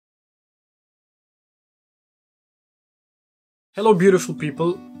Hello beautiful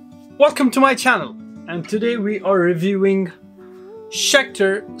people, welcome to my channel, and today we are reviewing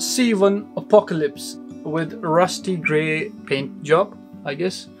Schecter C1 Apocalypse with rusty grey paint job, I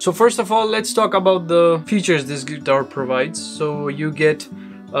guess. So first of all, let's talk about the features this guitar provides. So you get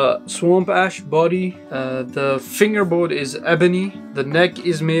swamp ash body, the fingerboard is ebony, the neck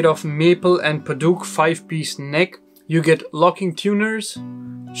is made of maple and padauk 5-piece neck. You get locking tuners,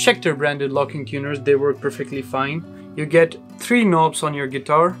 Schecter branded locking tuners, they work perfectly fine. You get 3 knobs on your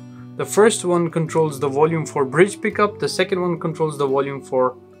guitar. The first one controls the volume for bridge pickup, the second one controls the volume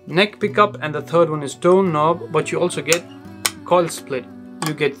for neck pickup, and the third one is tone knob, but you also get coil split.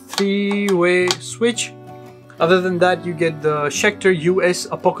 You get 3-way switch. Other than that, you get the Schecter US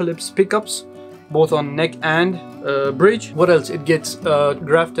Apocalypse pickups, both on neck and bridge. What else? It gets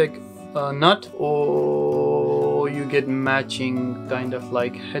Graphtec nut, or you get matching kind of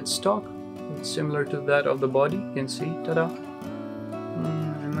like headstock. It's similar to that of the body, you can see, ta-da.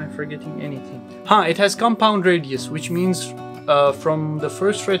 Am I forgetting anything? It has compound radius, which means from the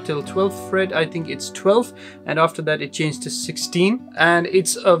 1st fret till 12th fret, I think it's 12, and after that it changed to 16, and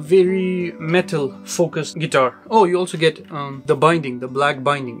it's a very metal focused guitar. Oh, you also get the binding, the black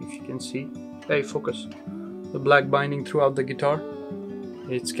binding, if you can see. Hey, focus. The black binding throughout the guitar.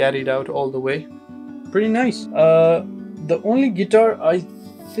 It's carried out all the way. Pretty nice. The only guitar I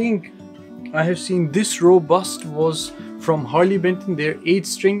think I have seen this robust was from Harley Benton, their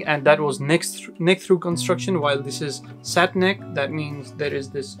 8-string, and that was neck through construction, while this is sat neck. That means there is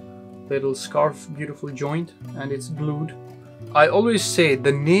this little scarf, beautiful joint, and it's glued. I always say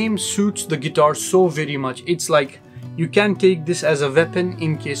the name suits the guitar so very much. It's like you can take this as a weapon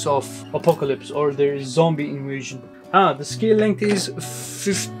in case of apocalypse or there is zombie invasion. The scale length is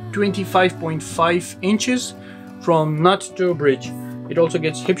 25.5 inches from nut to bridge. It also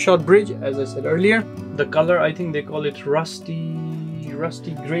gets hip shot bridge, as I said earlier. The color, I think they call it rusty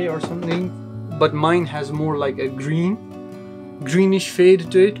gray or something, but mine has more like a greenish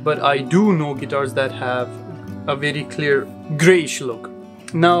fade to it. But I do know guitars that have a very clear grayish look.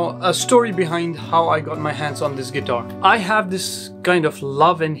 Now, a story behind how I got my hands on this guitar. I have this kind of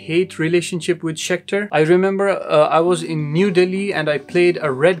love and hate relationship with Schecter. I remember I was in New Delhi and I played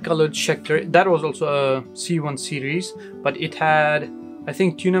a red colored Schecter. That was also a C1 series, but it had, I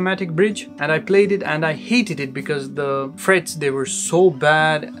think, Tunematic bridge, and I played it and I hated it because the frets, they were so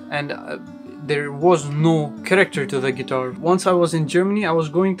bad, and there was no character to the guitar. Once I was in Germany, I was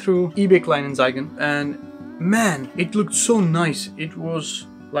going through eBay Kleinanzeigen, and man, it looked so nice. It was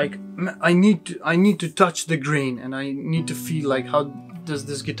like, I need to touch the grain, and I need to feel like how does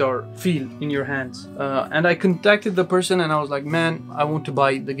this guitar feel in your hands. And I contacted the person and I was like, man, I want to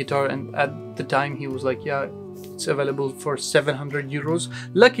buy the guitar, and at the time he was like, yeah, it's available for 700 euros.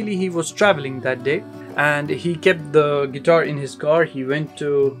 Luckily he was traveling that day and he kept the guitar in his car. He went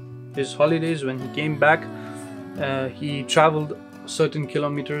to his holidays. When he came back, he traveled certain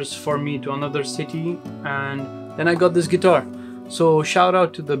kilometers for me to another city, and then I got this guitar. So shout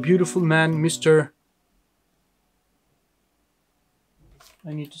out to the beautiful man, Mr.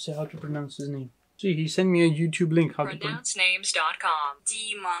 I need to say how to pronounce his name. See, he sent me a YouTube link how to pronounce names.com.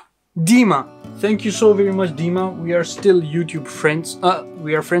 Dima. Thank you so very much, Dima. We are still YouTube friends.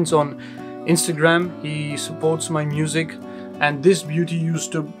 We are friends on Instagram. He supports my music, and this beauty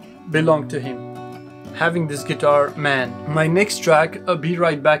used to belong to him. Having this guitar, man. My next track, Be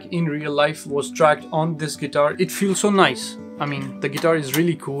Right Back in Real Life, was tracked on this guitar. It feels so nice. I mean, the guitar is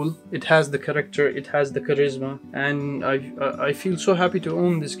really cool. It has the character, it has the charisma, and I feel so happy to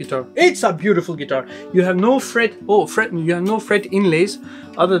own this guitar. It's a beautiful guitar. You have no fret, you have no fret inlays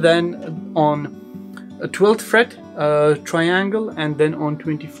other than on a 12th fret triangle, and then on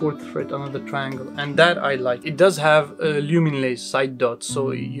 24th fret another triangle, and that I like. It does have luminlays, side dots,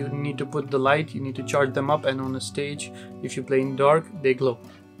 so you need to put the light, you need to charge them up, and on a stage, if you play in dark, they glow.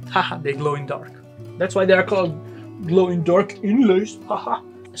 Haha, they glow in dark. That's why they are called glow in dark inlays. Haha.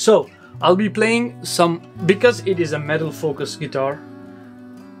 So I'll be playing some, because it is a metal focused guitar.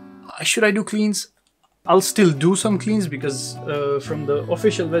 Should I do cleans? I'll still do some cleans because from the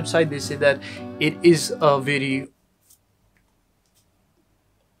official website they say that it is a very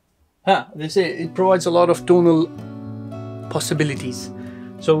they say it provides a lot of tonal possibilities.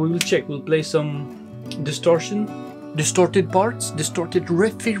 So we will check. We'll play some distorted parts, distorted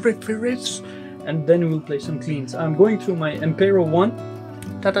riffs, and then we'll play some cleans. I'm going through my Ampero 1,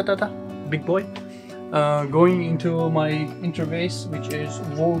 big boy, going into my interface, which is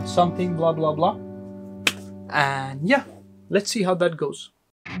volt something, blah blah blah, and yeah, let's see how that goes.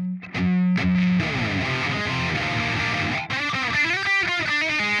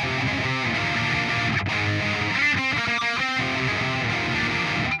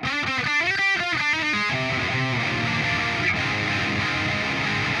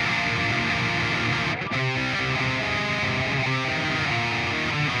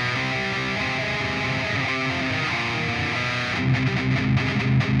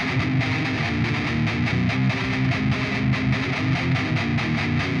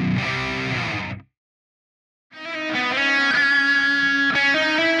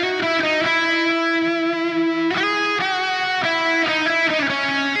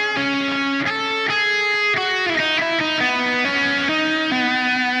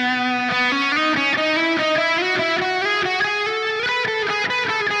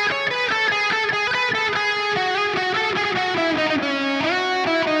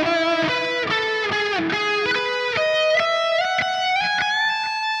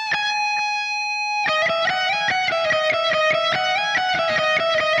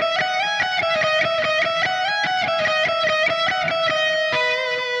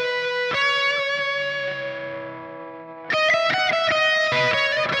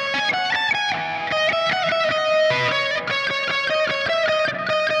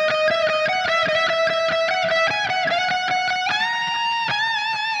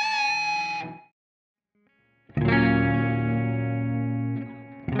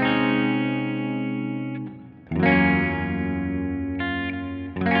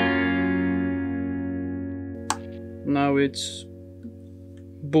 now it's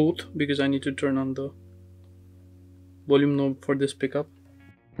both because I need to turn on the volume knob for this pickup.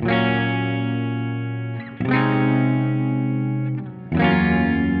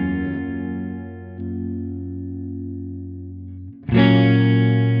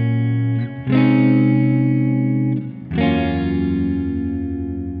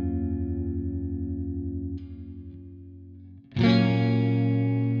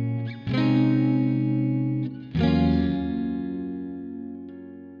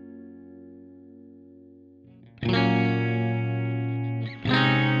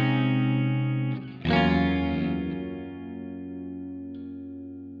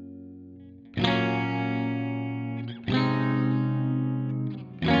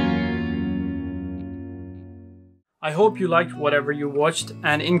 I hope you liked whatever you watched,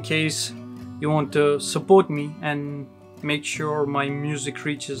 and in case you want to support me and make sure my music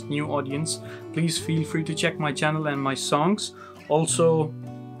reaches new audience, please feel free to check my channel and my songs. Also,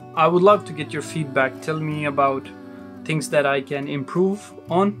 I would love to get your feedback. Tell me about things that I can improve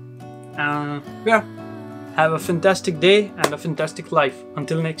on. Yeah, have a fantastic day and a fantastic life.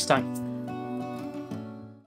 Until next time.